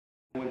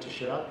When to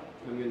shut up,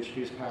 I'm going to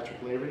introduce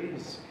Patrick Laverty,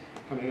 who's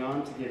coming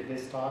on to give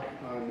his talk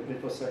on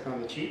InfoSec on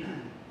the cheap.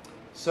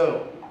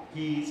 So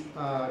he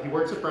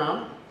works at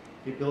Brown.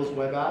 He builds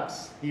web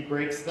apps. He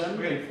breaks them.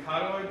 Wait, how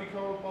do I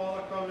become a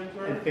Paul.com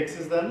intern? And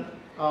fixes them.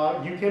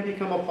 You can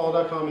become a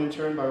Paul.com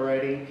intern by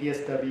writing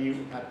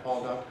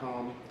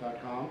psw@paul.com.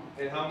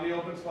 And how many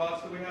open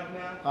spots do we have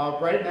now?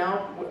 Right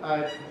now,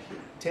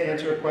 to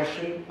answer your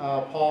question,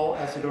 Paul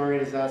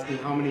Asadorian is asking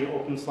how many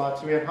open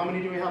slots do we have. How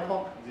many do we have,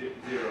 Paul?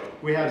 0.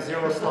 We have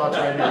 0 slots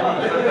right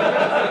now.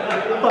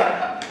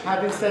 But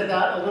having said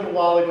that, a little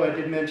while ago I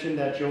did mention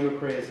that Joe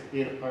McRae is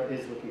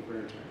looking for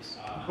interns.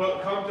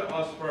 But come to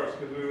us first,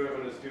 because we went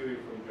with a studio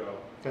from Joe.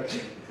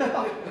 Gotcha.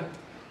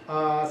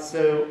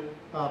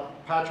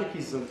 Patrick,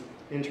 he's an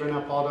intern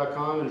at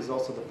Paul.com, and he's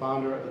also the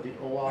founder of the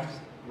OAuth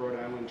Rhode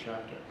Island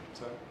chapter.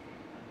 So,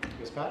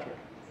 here's Patrick.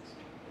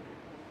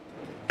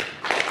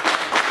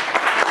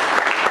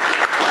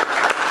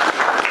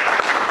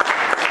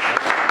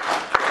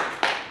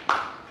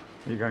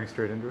 Are you going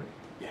straight into it?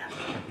 Yeah.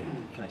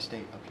 Can I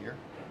stay up here?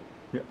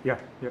 Yeah.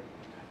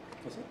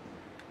 What's it?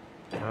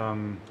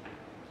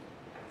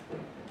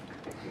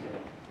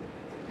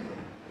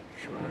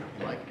 Sure.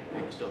 Mike,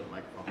 still the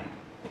microphone.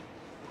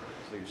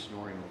 So you're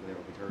snoring over there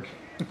will be heard.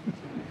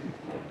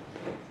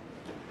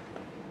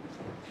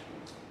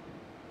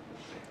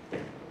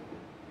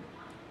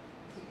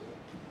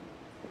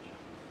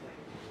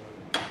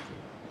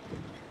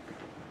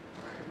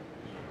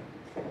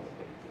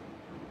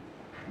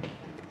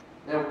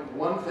 Now,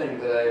 one thing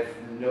that I've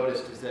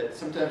noticed is that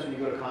sometimes when you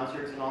go to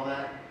concerts and all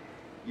that,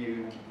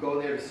 you go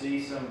there to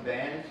see some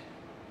band,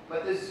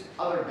 but there's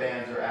other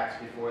bands or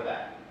acts before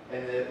that,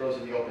 and those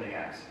are the opening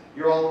acts.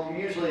 You're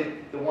usually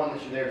the one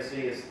that you're there to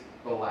see is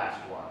the last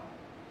one.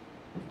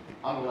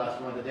 I'm the last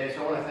one of the day,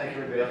 so I want to thank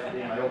everybody else for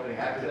being my opening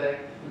act today.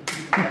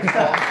 Thanks,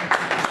 Paul.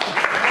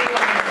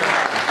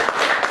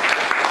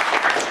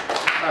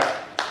 All right.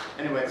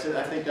 Anyway, so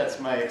I think that's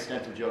my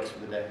extent of jokes for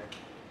the day.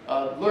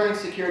 Learning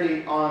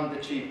security on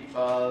the cheap.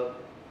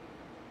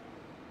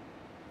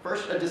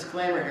 First, a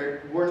disclaimer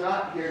here. We're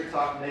not here to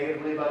talk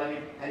negatively about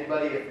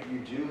anybody. If you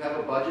do have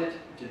a budget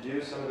to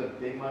do some of the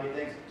big money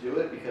things, do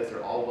it because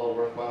they're all well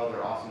worthwhile.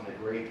 They're awesome. They're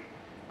great.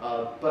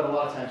 But a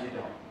lot of times you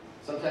don't.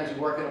 Sometimes you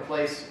work in a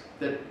place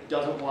that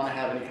doesn't want to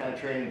have any kind of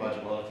training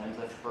budget. A lot of times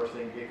that's the first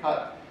thing to get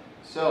cut.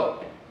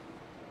 So,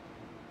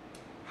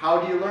 how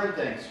do you learn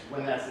things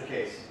when that's the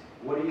case?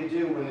 What do you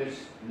do when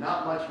there's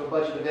not much of a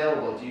budget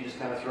available? Do you just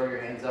kind of throw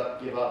your hands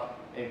up, give up,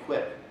 and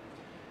quit?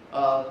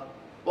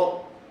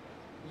 Well,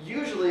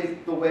 usually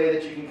the way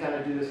that you can kind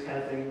of do this kind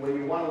of thing, when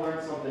you want to learn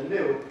something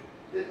new,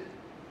 a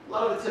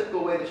lot of the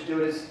typical way that you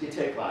do it is you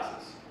take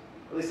classes.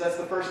 At least that's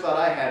the first thought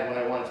I had when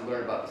I wanted to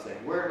learn about this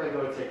thing. Where do I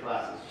go to take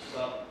classes?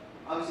 Well,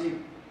 obviously,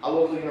 a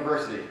local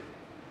university.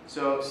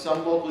 So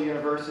some local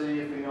university,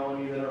 if we know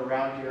any that are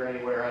around here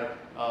anywhere,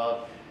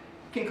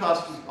 can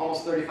cost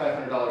almost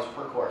 $3,500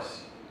 per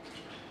course.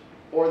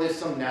 Or there's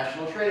some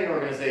national training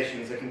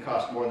organizations that can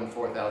cost more than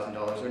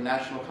 $4,000, or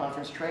national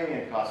conference training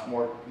that costs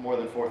more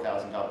than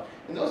 $4,000.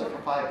 And those are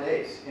for 5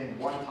 days in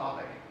one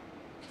topic.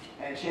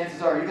 And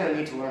chances are you're going to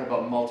need to learn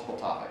about multiple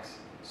topics.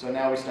 So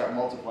now we start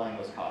multiplying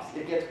those costs.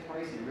 It gets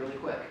pricey really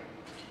quick.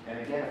 And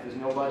again, if there's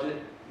no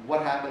budget,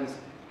 what happens?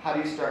 How do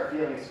you start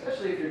feeling,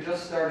 especially if you're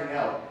just starting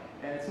out?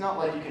 And it's not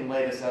like you can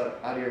lay this out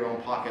of your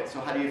own pocket. So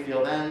how do you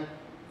feel then?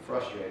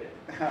 Frustrated.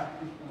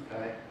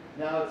 Okay.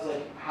 Now it's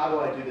like, how do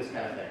I do this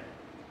kind of thing?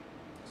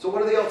 So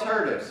what are the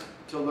alternatives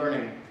to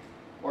learning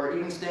or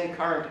even staying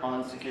current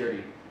on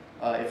security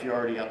if you're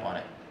already up on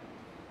it?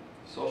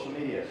 Social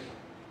media.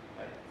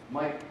 Okay.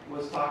 Mike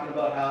was talking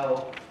about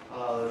how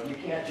you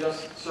can't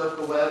just surf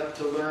the web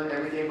to learn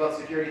everything about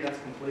security. That's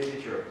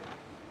completely true.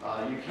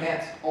 You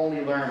can't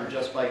only learn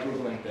just by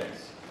Googling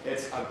things.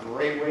 It's a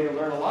great way to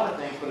learn a lot of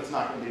things, but it's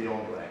not going to be the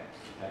only way.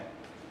 Okay?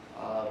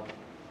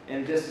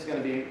 And this is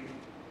going to be,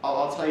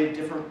 I'll tell you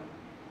different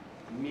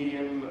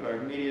media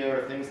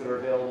or things that are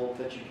available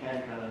that you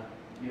can kind of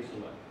use to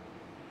learn.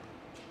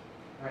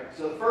 All right,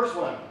 so the first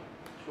one,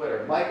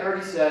 Twitter. Mike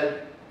already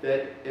said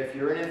that if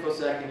you're in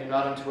InfoSec and you're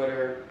not on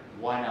Twitter,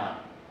 why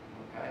not?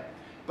 Okay?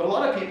 But a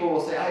lot of people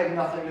will say, I have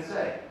nothing to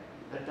say.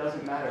 That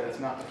doesn't matter. That's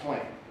not the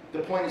point. The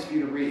point is for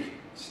you to read.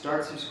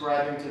 Start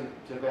subscribing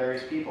to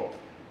various people.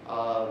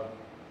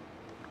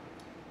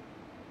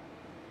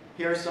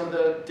 Here are some of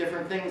the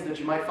different things that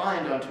you might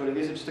find on Twitter.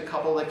 These are just a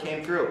couple that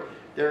came through.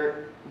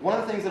 One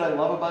of the things that I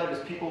love about it is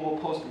people will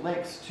post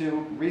links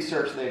to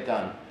research they've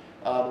done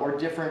or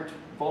different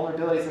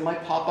vulnerabilities that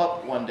might pop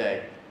up one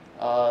day.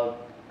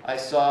 I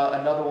saw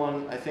another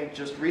one, I think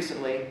just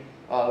recently.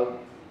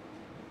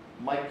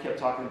 Mike kept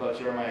talking about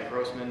Jeremiah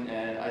Grossman,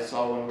 and I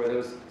saw one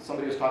where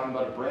somebody was talking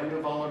about a brand new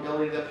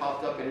vulnerability that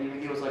popped up,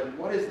 and he was like,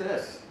 what is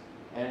this?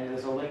 And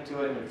there's a link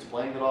to it, and it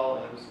explained it all,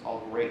 and it was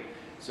all great.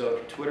 So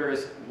Twitter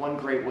is one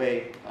great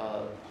way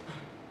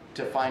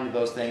to find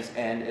those things,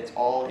 and it's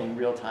all in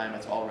real time.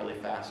 It's all really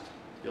fast to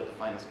be able to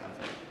find this kind of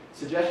thing.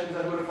 Suggestions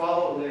on who to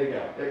follow? There you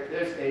go.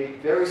 There's a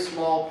very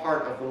small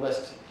part of the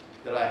list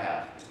that I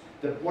have.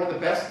 One of the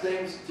best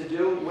things to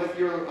do with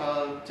your,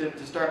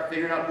 to start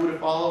figuring out who to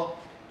follow,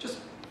 just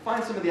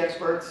find some of the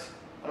experts.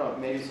 I don't know,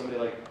 maybe somebody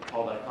like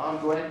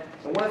Paul.com, go in.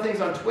 And one of the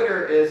things on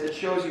Twitter is it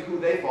shows you who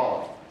they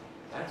follow.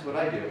 That's what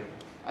I do.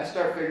 I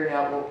start figuring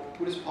out, well,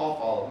 who does Paul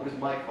follow? Who does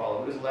Mike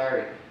follow? Who does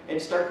Larry? And you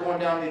start going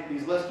down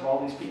these lists of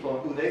all these people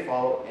and who they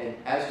follow. And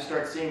as you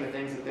start seeing the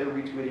things that they're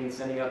retweeting and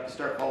sending out, you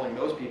start following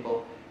those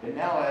people. And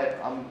now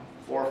I'm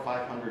 400 or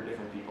 500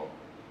 different people.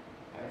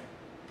 Okay?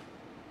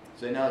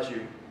 So now that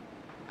you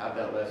have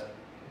that list,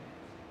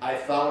 I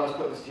thought when I was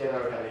putting this together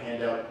I would have a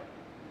handout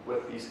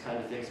with these kind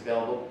of things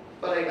available.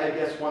 But I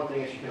guess one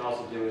thing that you can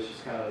also do is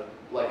just kind of,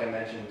 like I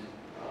mentioned,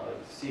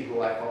 see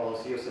who I follow,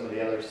 see some of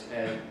the others,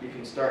 and you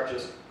can start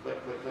just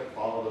click, click, click,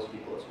 follow those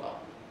people as well.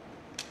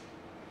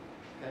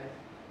 Okay.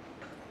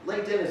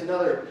 LinkedIn is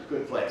another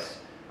good place.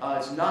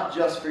 It's not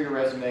just for your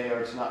resume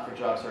or it's not for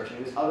job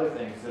searching. There's other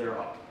things that are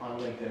on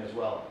LinkedIn as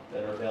well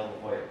that are available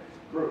for you.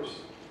 Groups.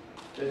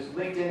 There's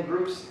LinkedIn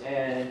groups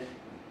and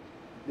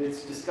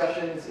it's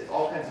discussions, it's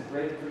all kinds of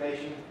great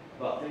information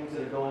about things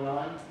that are going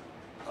on.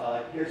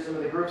 Here's some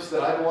of the groups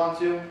that I belong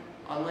to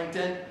on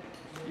LinkedIn.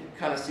 You can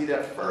kind of see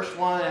that first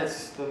one.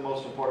 It's the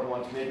most important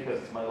one to me because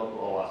it's my local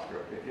OWASP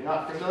group. If you're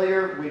not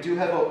familiar, we do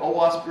have an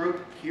OWASP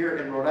group here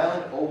in Rhode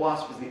Island.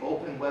 OWASP is the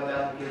Open Web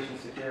Application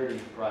Security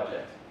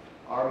Project.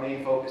 Our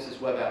main focus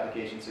is web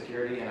application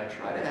security, and I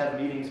try to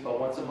have meetings about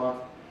once a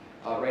month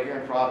right here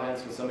in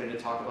Providence with somebody to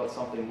talk about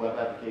something web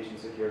application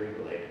security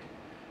related.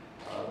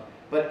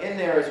 But in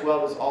there as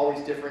well, there's all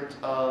these different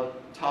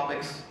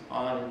topics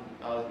on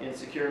in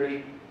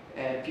security.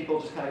 And people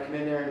just kind of come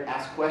in there and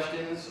ask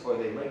questions, or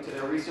they link to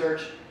their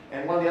research.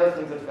 And one of the other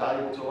things that's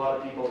valuable to a lot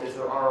of people is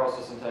there are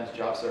also sometimes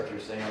job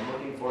searchers saying, I'm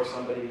looking for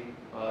somebody,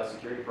 a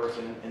security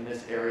person in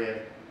this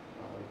area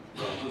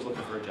who's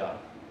looking for a job.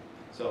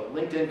 So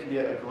LinkedIn can be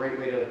a great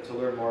way to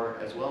learn more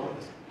as well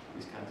with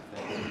these kinds of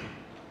things.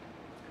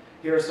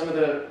 Here are some of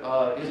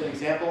the, here's an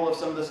example of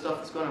some of the stuff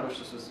that's going on. I wish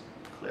this was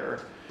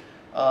clearer.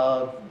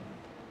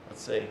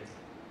 Let's see.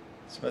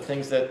 Some of the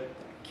things that,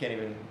 I can't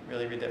even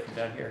really read that from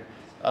down here.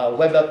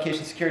 Web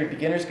Application Security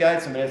Beginner's Guide.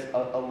 Somebody has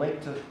a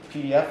link to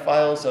PDF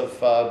files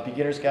of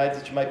beginner's guides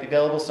that you might be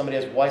available. Somebody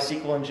has why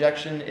SQL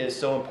injection is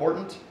so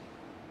important.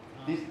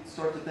 These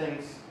sorts of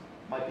things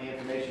might be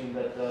information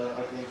that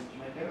are things that you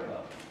might care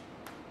about.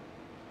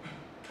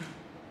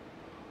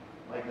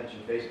 Mike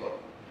mentioned Facebook.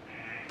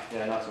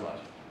 Yeah, not so much.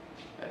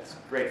 That's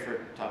great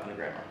for talking to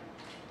grandma.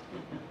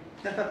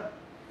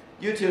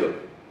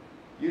 YouTube.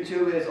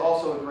 YouTube is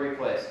also a great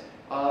place.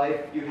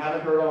 If you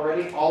haven't heard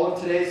already, all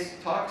of today's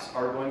talks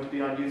are going to be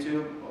on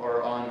YouTube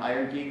or on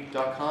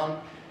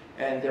irongeek.com,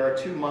 and there are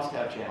two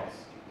must-have channels.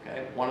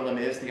 Okay? One of them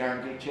is the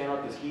Iron Geek channel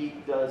because he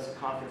does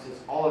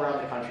conferences all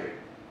around the country,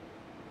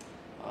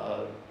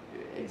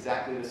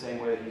 exactly the same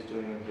way that he's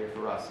doing them here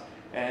for us.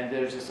 And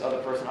there's this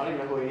other person, I don't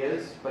even know who he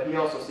is, but he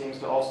also seems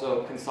to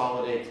also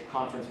consolidate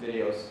conference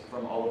videos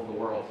from all over the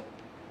world.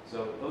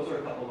 So those are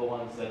a couple of the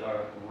ones that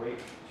are great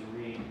to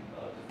read,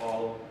 to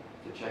follow,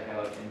 to check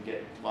out and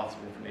get lots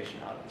of information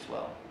out of as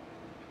well.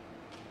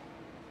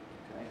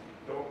 Okay.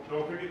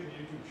 Don't forget the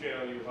YouTube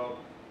channel you help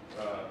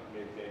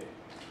maintain.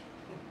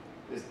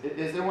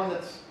 Is there one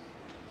that's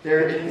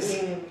there? It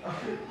is.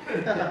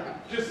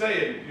 Just say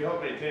it. You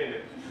help maintain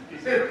it.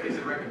 Is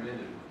it recommended?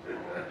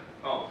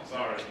 Oh,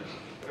 sorry.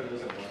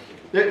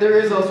 There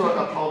is also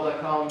a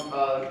Paul.com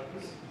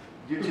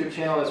YouTube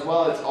channel as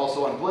well. It's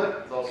also on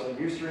Blip. It's also on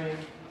Ustream.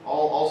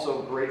 All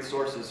also great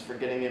sources for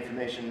getting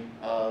information.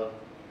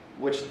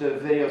 Which the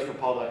videos for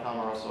Paul.com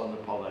are also on the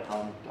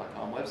Paul.com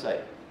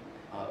website.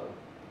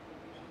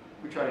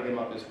 We try to get them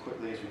up as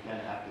quickly as we can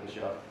after the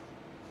show.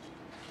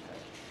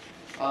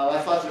 I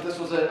thought that this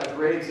was a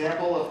great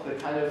example of the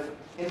kind of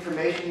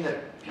information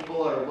that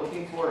people are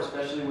looking for,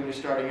 especially when you're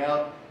starting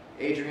out.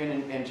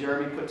 Adrian and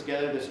Jeremy put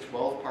together this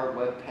 12-part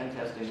web pen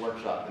testing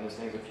workshop, and this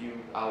thing's a few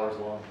hours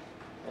long.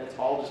 And it's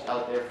all just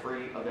out there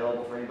free,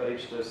 available for anybody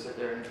just to sit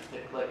there and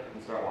hit click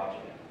and start watching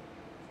it.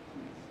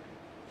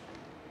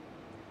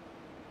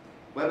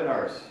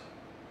 Webinars.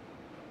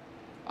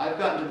 I've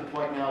gotten to the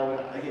point now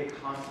when I get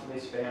constantly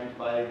spammed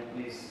by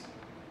these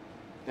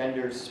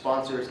vendors,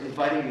 sponsors,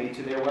 inviting me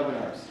to their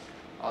webinars.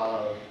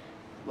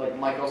 Like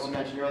Mike also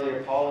mentioned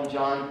earlier, Paul and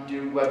John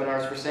do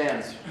webinars for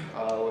SANS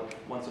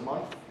once a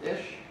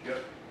month-ish. Yep.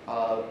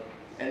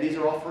 And these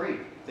are all free.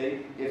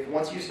 If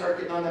once you start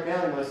getting on their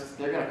mailing lists,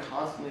 they're going to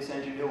constantly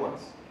send you new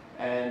ones.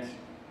 And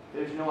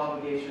there's no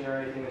obligation or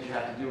anything that you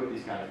have to do with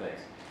these kind of things.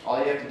 All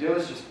you have to do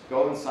is just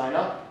go and sign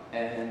up,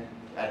 and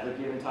at the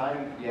given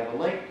time, you have a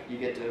link, you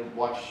get to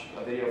watch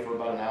a video for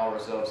about an hour or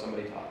so of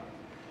somebody talking.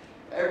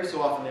 Every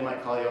so often they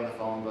might call you on the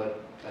phone, but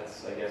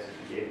that's, I guess,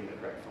 if you gave them the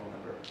correct phone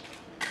number.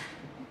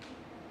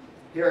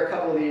 Here are a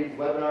couple of the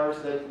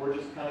webinars that were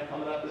just kind of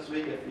coming up this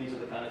week, if these are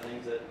the kind of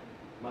things that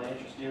might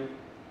interest you.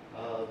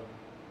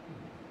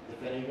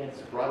 Defending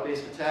against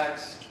broad-based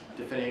attacks,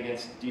 defending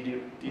against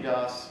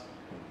DDoS,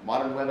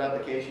 modern web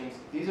applications.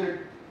 These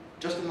are,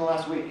 just in the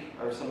last week,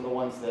 are some of the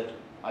ones that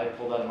I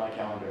pulled out of my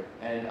calendar.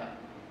 And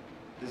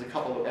There's a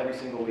couple every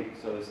single week,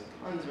 so there's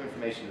tons of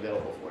information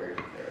available for you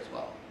there as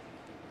well.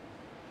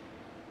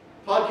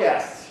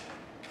 Podcasts.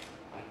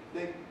 I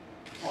think,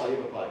 Paul, you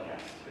have a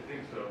podcast. I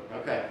think so.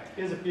 Okay.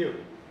 Here's a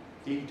few.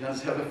 He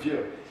does have a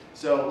few.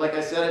 So, like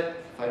I said,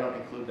 if I don't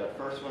include that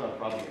first one, I'll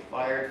probably get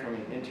fired from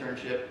an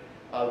internship.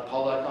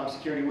 Paul.com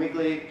Security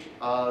Weekly,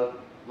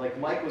 like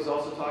Mike was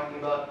also talking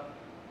about,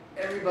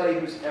 everybody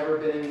who's ever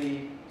been in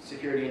the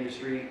security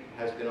industry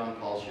has been on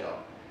Paul's show.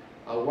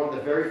 One of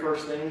the very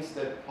first things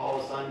that Paul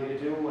assigned me to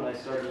do when I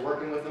started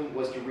working with him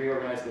was to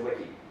reorganize the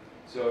wiki.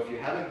 So if you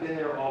haven't been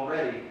there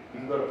already, you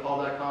can go to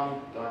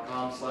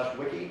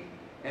paul.com/wiki,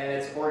 and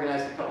it's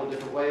organized a couple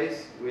different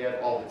ways. We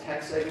have all the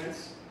tech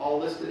segments all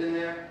listed in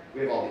there.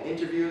 We have all the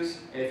interviews,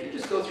 and if you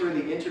just go through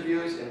the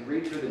interviews and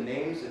read through the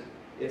names,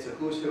 it's a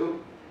who's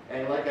who.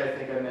 And like I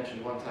think I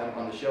mentioned one time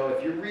on the show,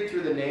 if you read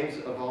through the names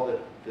of all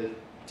the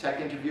tech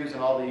interviews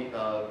and all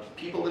the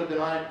people that have been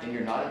on it and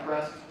you're not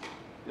impressed,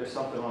 there's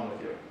something wrong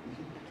with you.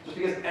 Just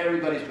because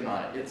everybody's been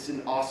on it. It's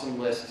an awesome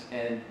list,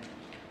 and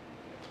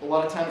a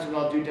lot of times when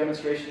I'll do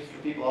demonstrations for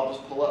people, I'll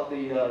just pull up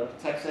the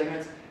tech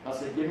segments, and I'll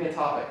say, give me a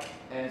topic,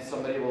 and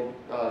somebody will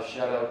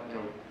shout out,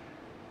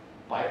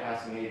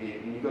 bypassing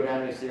AV, and you go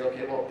down and you say,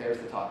 okay, well, there's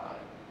the talk on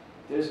it.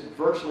 There's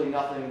virtually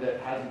nothing that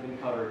hasn't been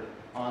covered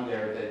on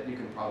there that you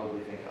can probably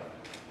think of.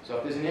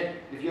 So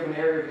if you have an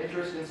area of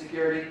interest in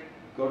security,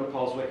 go to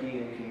Paul's Wiki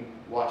and you can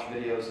watch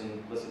videos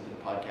and listen to the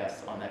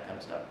podcasts on that kind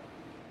of stuff.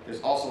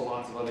 There's also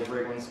lots of other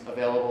great ones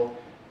available.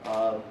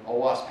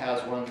 OWASP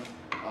has one.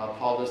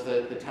 Paul does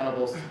the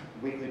Tenables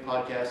weekly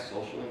podcast,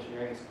 social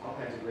engineering, all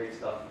kinds of great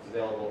stuff that's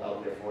available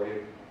out there for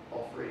you,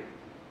 all free.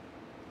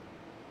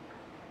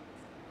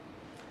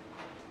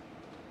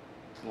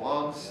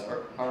 Blogs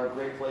are a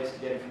great place to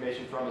get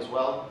information from as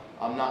well.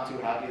 I'm not too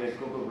happy that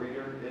Google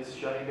Reader is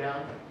shutting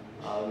down.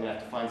 I'm going to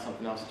have to find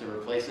something else to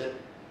replace it.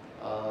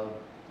 Let's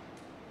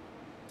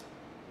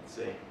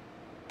see.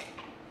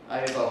 I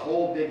have a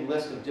whole big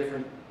list of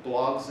different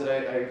blogs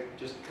that I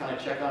just kind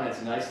of check on.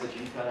 It's nice that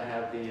you kind of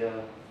have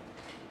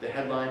the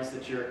headlines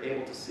that you're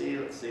able to see.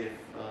 Let's see if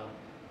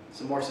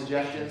some more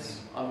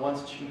suggestions on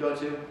ones that you can go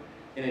to,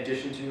 in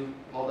addition to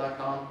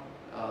paul.com,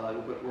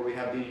 where we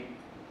have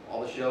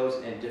all the shows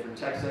and different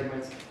tech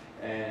segments.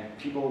 And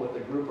people with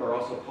the group are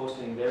also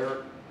posting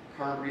their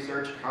current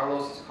research.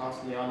 Carlos is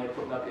constantly on there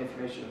putting up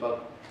information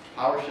about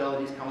PowerShell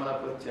that he's coming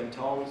up with, Tim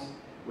Tomes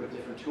with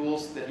different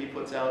tools that he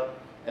puts out,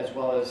 as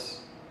well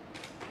as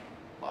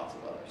lots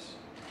of others.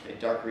 Okay,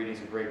 Dark Reading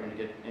is a great one to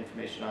get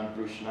information on.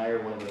 Bruce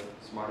Schneier, one of the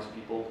smartest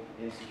people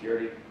in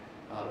security,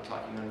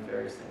 talking on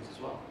various things as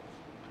well.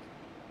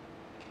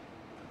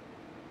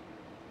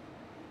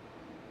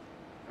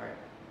 All right,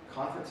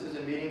 conferences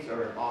and meetings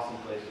are an awesome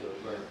place to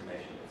learn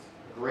information. It's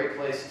a great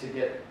place to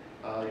get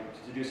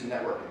to do some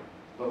networking.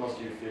 But most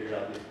of you have figured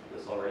out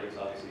this already, because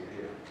obviously you're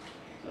here,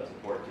 so that's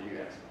important to you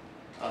guys.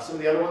 Some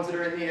of the other ones that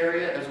are in the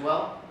area as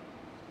well,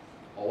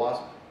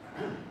 OWASP,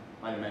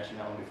 might have mentioned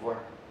that one before,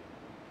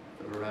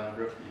 for the Rhode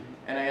group.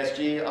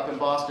 NISG up in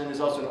Boston, there's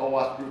also an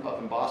OWASP group up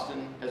in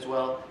Boston as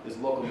well. There's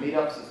local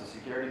meetups, there's a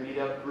security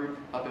meetup group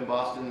up in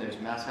Boston. There's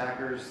Mass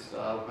Hackers,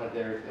 who had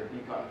their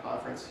Beacon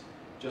conference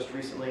just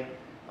recently.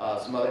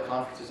 Some other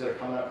conferences that are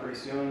coming up pretty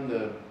soon,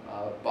 the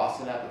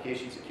Boston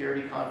Application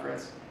Security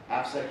Conference.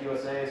 AppSec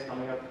USA is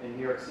coming up in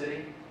New York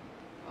City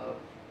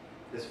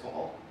this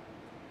fall.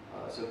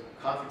 So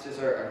conferences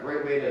are a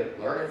great way to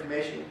learn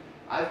information.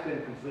 I've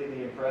been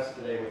completely impressed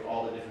today with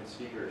all the different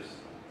speakers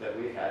that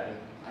we've had, and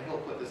I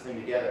helped put this thing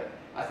together.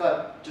 I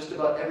thought just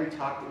about every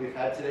talk that we've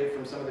had today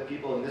from some of the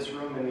people in this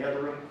room and the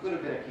other room could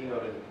have been a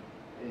keynote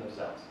in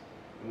themselves.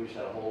 And we just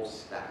had a whole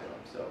stack of them.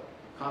 So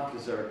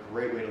conferences are a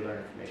great way to learn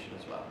information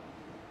as well.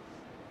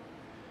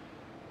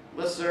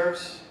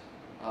 Listservs.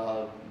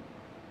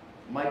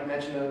 Mike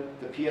mentioned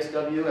the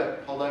PSW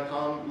at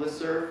paul.com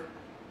listserv,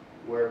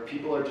 where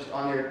people are just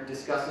on there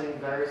discussing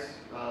various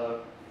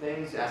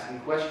things, asking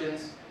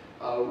questions.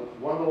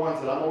 One of the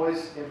ones that I'm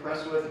always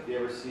impressed with, if you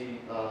ever see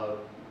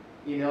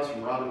emails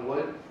from Robin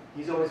Wood,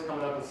 he's always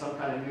coming up with some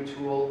kind of new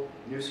tool,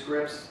 new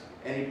scripts,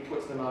 and he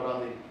puts them out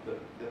on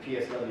the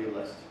PSW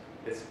list.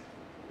 It's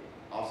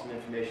awesome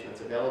information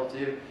that's available to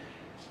you.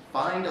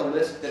 Find a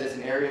list that is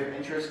an area of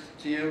interest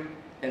to you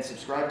and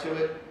subscribe to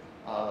it,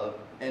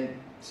 and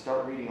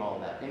start reading all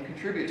of that and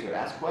contribute to it.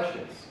 Ask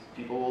questions.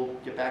 People will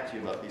get back to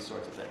you about these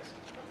sorts of things.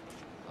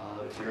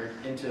 If you're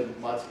into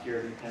mod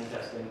security, pen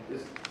testing,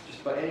 there's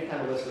just about any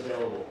kind of list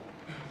available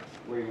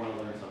where you want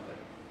to learn something.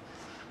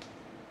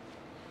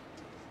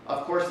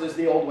 Of course, there's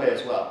the old way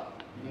as well.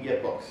 You can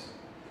get books.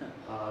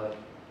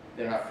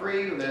 They're not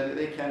free.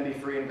 They can be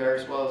free in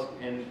various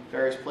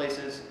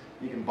places.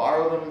 You can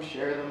borrow them,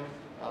 share them,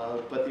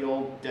 but the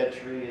old dead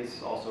tree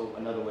is also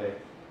another way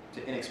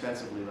to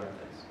inexpensively learn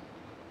things.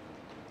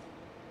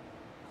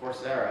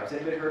 Coursera. Has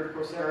anybody heard of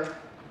Coursera?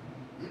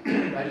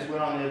 I just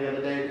went on there the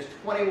other day. There's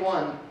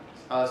 21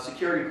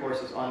 security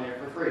courses on there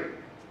for free,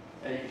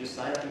 and you can just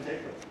sign up and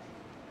take them.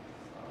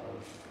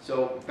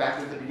 So back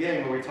at the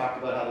beginning where we talked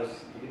about how you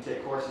can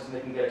take courses and they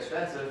can get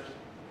expensive,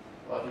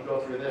 well, if you go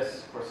through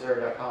this,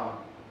 Coursera.com,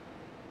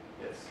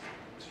 it's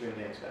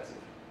extremely inexpensive.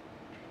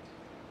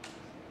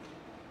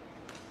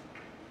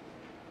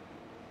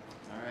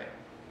 All right.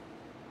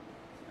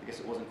 I guess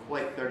it wasn't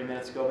quite 30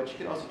 minutes ago, but you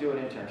can also do an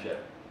internship.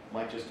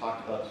 Mike just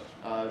talked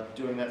about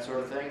doing that sort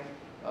of thing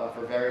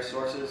for various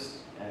sources,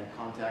 and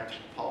contact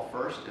Paul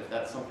first if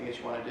that's something that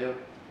you want to do.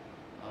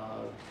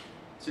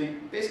 So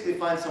you basically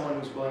find someone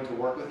who's willing to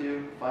work with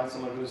you, find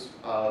someone who's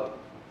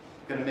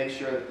going to make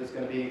sure that there's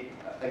going to be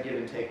a give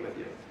and take with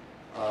you.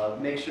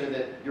 Make sure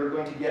that you're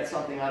going to get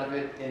something out of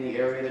it in the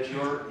area that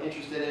you're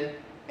interested in,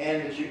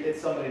 and that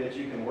it's somebody that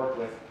you can work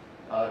with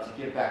to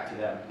give back to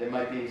them. There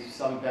might be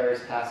some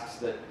various tasks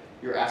that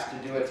you're asked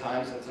to do at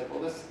times, and it's like,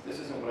 well, this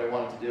isn't what I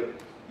wanted to do.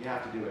 You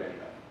have to do it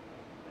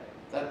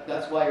anyway.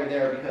 That's why you're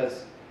there,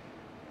 because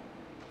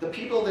the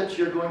people that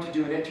you're going to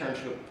do an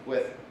internship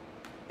with,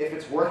 if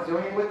it's worth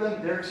doing it with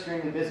them, they're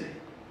extremely busy.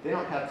 They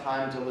don't have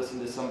time to listen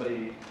to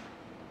somebody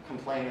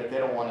complain that they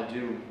don't want to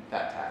do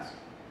that task.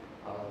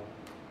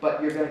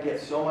 But you're going to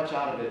get so much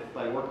out of it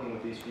by working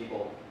with these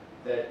people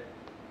that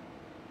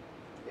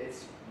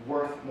it's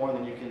worth more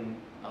than you can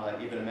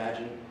even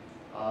imagine.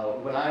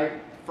 When I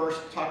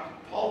first talked,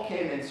 Paul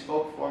came and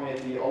spoke for me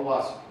at the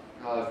OWASP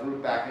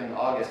group back in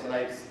August, and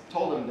I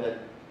told him that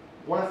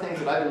one of the things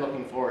that I've been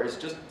looking for is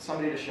just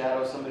somebody to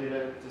shadow, somebody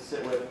to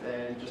sit with,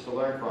 and just to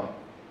learn from.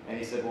 And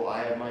he said, well,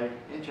 I have my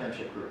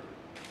internship group.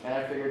 And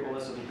I figured, well,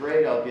 this will be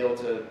great. I'll be able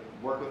to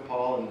work with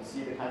Paul and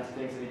see the kinds of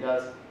things that he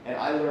does. And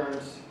I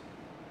learned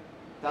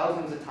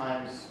thousands of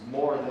times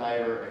more than I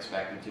ever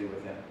expected to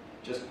with him.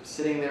 Just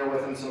sitting there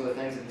with him, some of the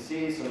things that he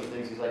sees, some of the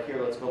things he's like,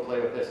 here, let's go play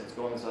with this. Let's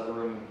go in this other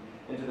room,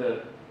 into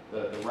the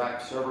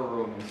rack server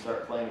room, and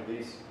start playing with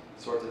these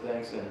sorts of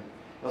things. And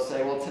he'll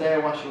say, well, today I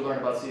want you to learn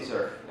about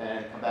CSRF,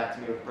 and come back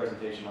to me with a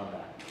presentation on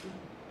that.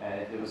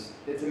 And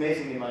it's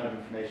amazing the amount of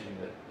information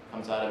that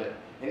comes out of it.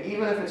 And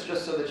even if it's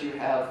just so that you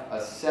have a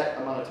set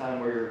amount of time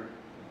where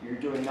you're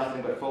doing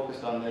nothing but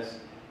focused on this,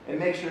 and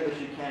make sure that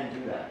you can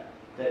do that.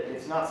 That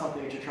it's not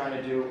something that you're trying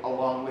to do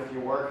along with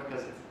your work,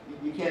 because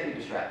you can't be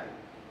distracted.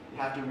 You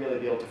have to really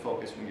be able to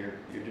focus when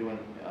you're doing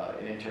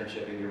an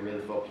internship and you're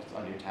really focused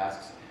on your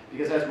tasks.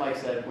 Because as Mike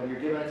said, when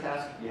you're given a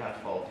task, you have to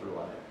follow through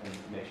on it and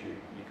make sure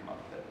you come up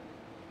with it.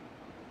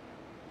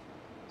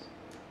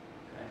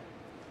 Okay.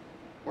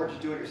 Or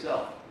just do it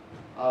yourself.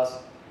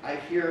 I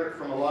hear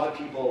from a lot of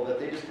people that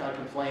they just kind of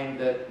complain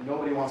that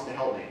nobody wants to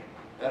help me.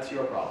 That's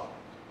your problem.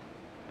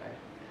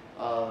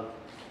 Okay?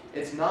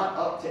 It's not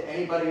up to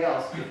anybody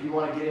else if you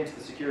want to get into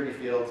the security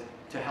field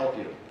to help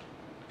you.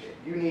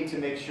 You need to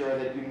make sure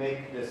that you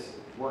make this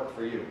work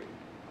for you.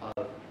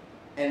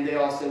 And they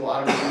all say, well,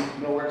 I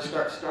don't know where to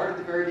start. Start at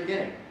the very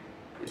beginning.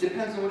 It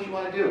depends on what you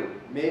want to do.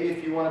 Maybe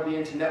if you want to be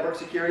into network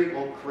security,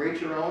 well, create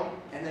your own,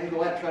 and then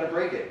go ahead and try to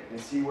break it and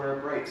see where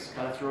it breaks.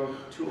 Kind of throw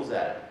tools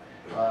at it.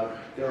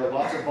 There are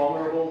lots of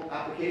vulnerable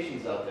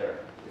applications out there.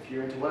 If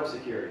you're into web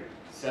security,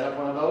 set up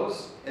one of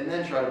those, and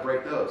then try to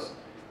break those.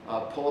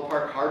 Pull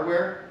apart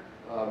hardware,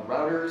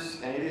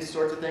 routers, any of these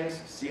sorts of things,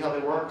 see how they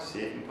work, see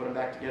if you can put them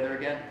back together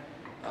again.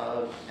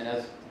 And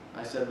as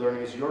I said,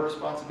 learning is your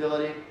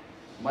responsibility.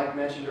 Mike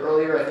mentioned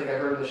earlier, I think I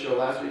heard on the show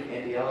last week,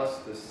 Andy Ellis,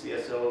 the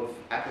CSO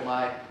of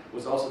Akamai,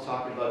 was also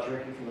talking about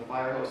drinking from the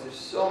fire hose. There's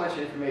so much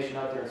information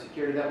out there in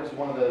security. That was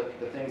one of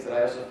the things that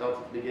I also felt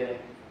at the beginning.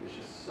 There's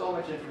just so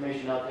much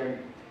information out there.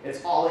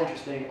 It's all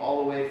interesting,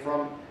 all the way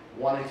from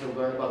wanting to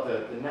learn about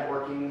the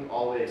networking,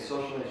 all the way to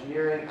social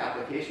engineering,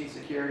 application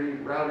security,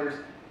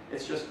 routers.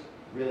 It's just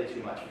really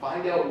too much.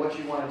 Find out what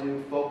you want to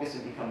do, focus,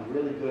 and become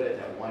really good at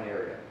that one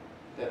area.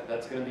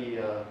 That's going to be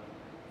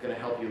going to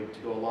help you to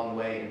go a long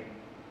way and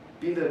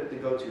be the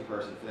go-to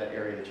person for that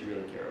area that you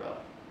really care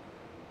about.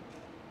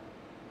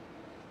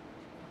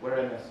 What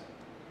did I miss?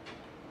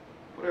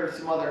 What are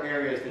some other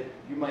areas that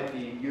you might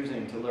be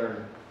using to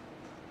learn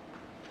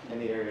in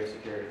the area of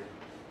security?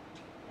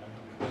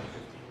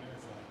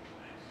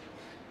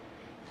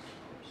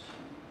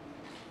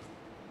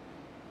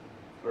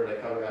 Or did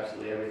I cover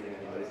absolutely everything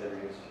anybody's ever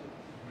used?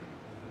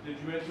 Did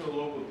you mention the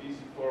local DC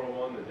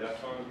 401, the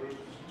DEF CON groups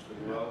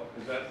as well?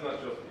 Because that's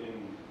not just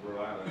in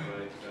Rhode Island,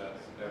 right?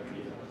 That's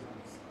every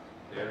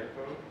area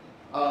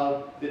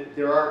code?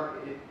 There are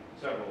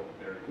Several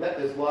area codes. Yeah,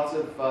 there's lots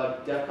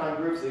of DEF CON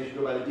groups. They usually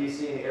go by the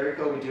DC and the area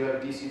code. We do have a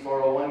DC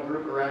 401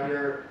 group around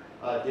here.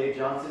 Dave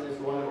Johnson is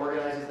the one that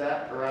organizes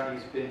that around.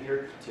 He's been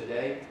here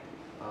today.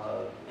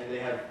 And they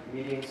have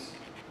meetings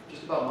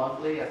just about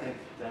monthly. I think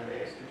down at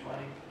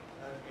AS220.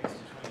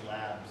 AS220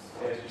 Labs.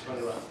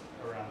 AS220 Labs.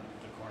 Around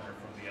the corner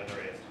from the other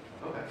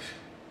AS220. Okay.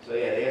 So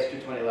yeah, the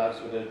AS220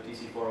 Labs with the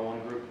DC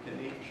 401 group can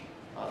meet.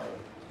 All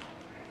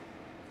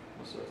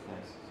sorts of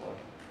things. So.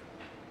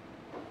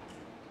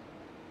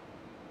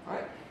 All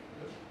right.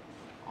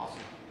 Awesome.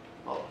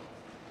 Well,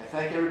 I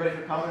thank everybody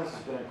for coming. This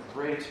has been a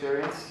great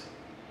experience.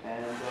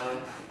 And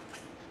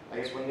I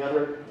guess when the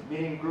other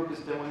meeting group is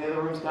done, when the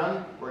other room's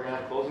done, we're going to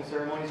have closing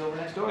ceremonies over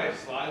next door. I have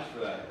slides for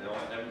that. They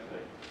want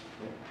everything.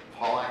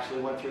 Paul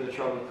actually went through the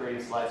trouble of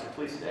creating slides, so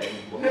please stay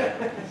and look at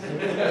them.